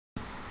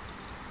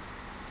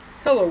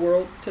Hello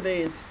world,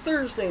 today is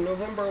Thursday,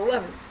 November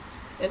 11th,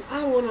 and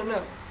I want to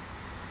know,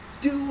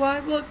 do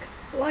I look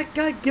like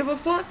I give a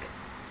fuck?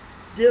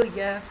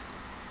 DILLIGAF,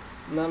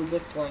 and I'm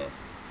just playing.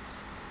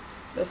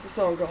 That's a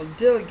song called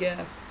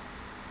DILLIGAF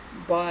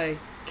by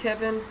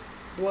Kevin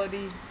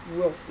Bloody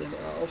Wilson,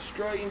 an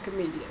Australian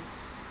comedian.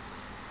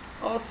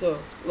 Also,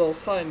 little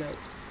side note,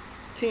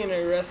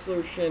 TNA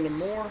wrestler Shannon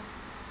Moore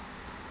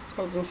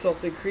calls himself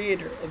the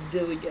creator of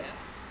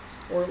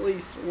DILLIGAF, or at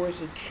least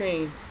wears a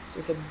chain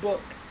with a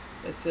book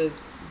that says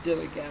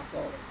DILLIGAF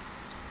on it.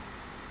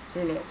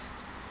 Who knows?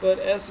 But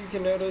as you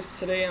can notice,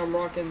 today I'm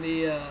rocking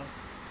the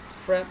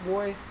frat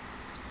boy.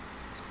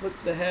 Look,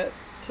 the hat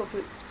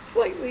tilted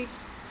slightly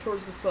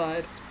towards the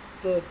side.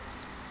 The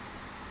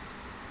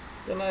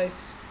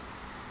nice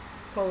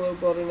polo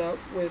button up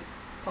with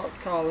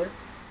popped collar.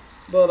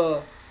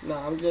 But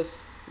nah, I'm just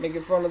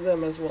making fun of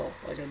them as well,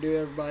 like I do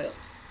everybody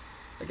else.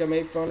 Like I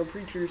made fun of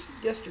preachers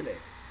yesterday.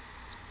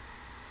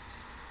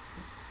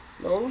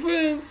 No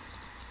offense.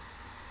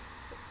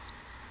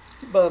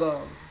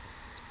 But,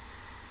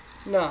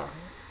 nah.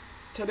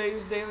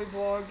 Today's daily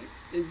vlog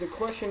is a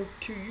question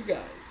to you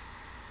guys.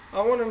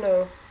 I want to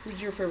know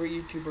who's your favorite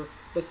YouTuber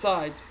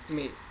besides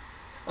me.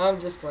 I'm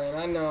just playing.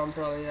 I know I'm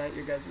probably not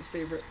your guys'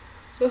 favorite.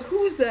 But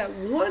who's that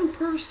one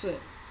person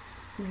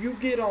who you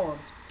get on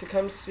to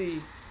come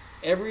see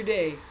every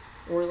day,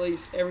 or at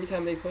least every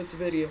time they post a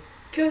video,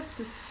 just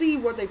to see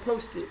what they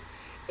posted?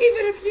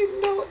 Even if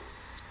you know it,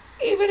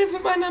 even if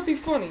it might not be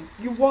funny,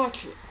 you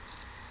watch it.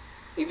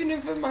 Even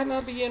if it might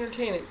not be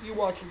entertaining, you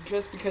watch it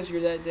just because you're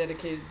that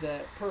dedicated to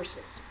that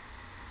person.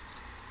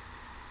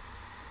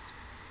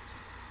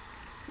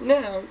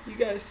 Now, you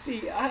guys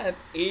see, I have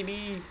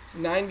 80,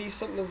 90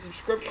 something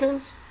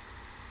subscriptions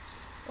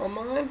on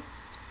mine.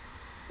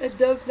 That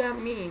does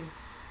not mean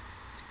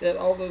that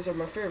all those are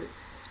my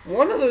favorites.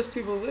 One of those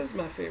people is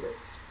my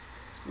favorites.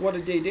 What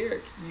a Day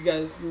Derek. You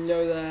guys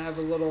know that I have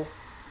a little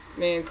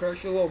man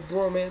crush, a little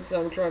bromance that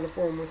I'm trying to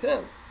form with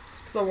him.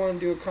 Because I want to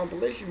do a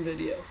compilation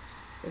video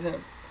with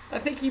him. I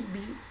think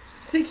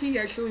he'd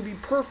actually be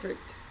perfect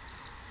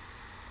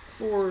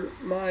for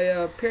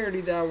my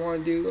parody that I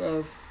want to do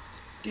of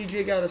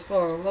DJ Got Us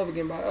Falling in Love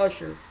Again by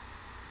Usher.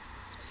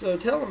 So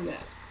tell him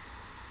that.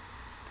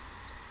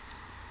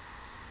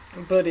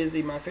 But is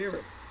he my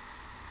favorite?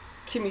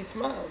 Kimmy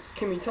Smiles,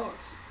 Kimmy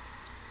Talks.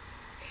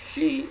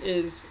 She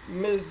is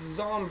Ms.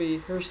 Zombie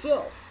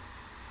herself.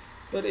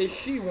 But is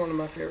she one of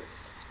my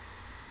favorites?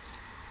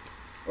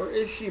 Or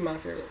is she my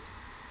favorite?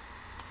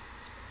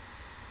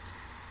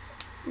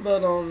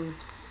 But,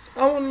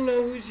 I want to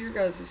know who's your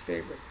guys'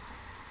 favorite.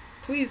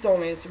 Please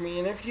don't answer me,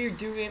 and if you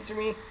do answer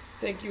me,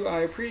 thank you, I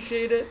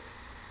appreciate it.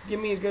 Give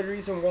me a good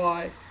reason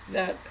why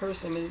that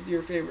person is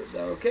your favorite,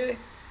 though, okay?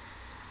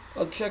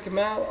 I'll check them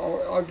out.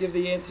 I'll give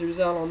the answers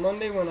out on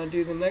Monday when I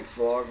do the next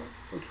vlog,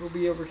 which will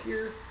be over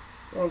here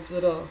once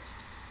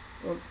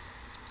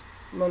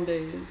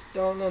Monday is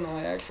done and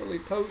I actually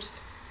post.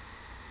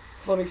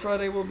 Funny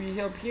Friday will be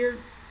up here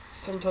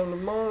sometime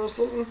tomorrow or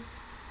something.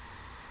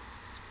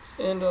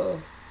 And,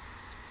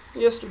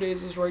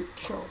 yesterday's is right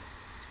shown.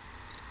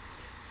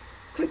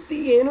 Click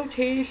the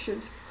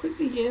annotations. Click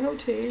the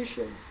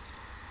annotations.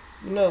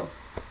 No.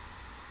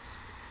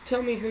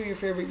 Tell me who your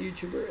favorite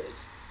YouTuber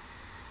is.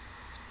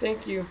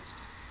 Thank you.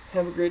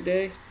 Have a great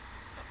day.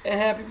 And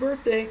happy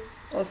birthday.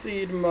 I'll see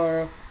you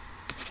tomorrow.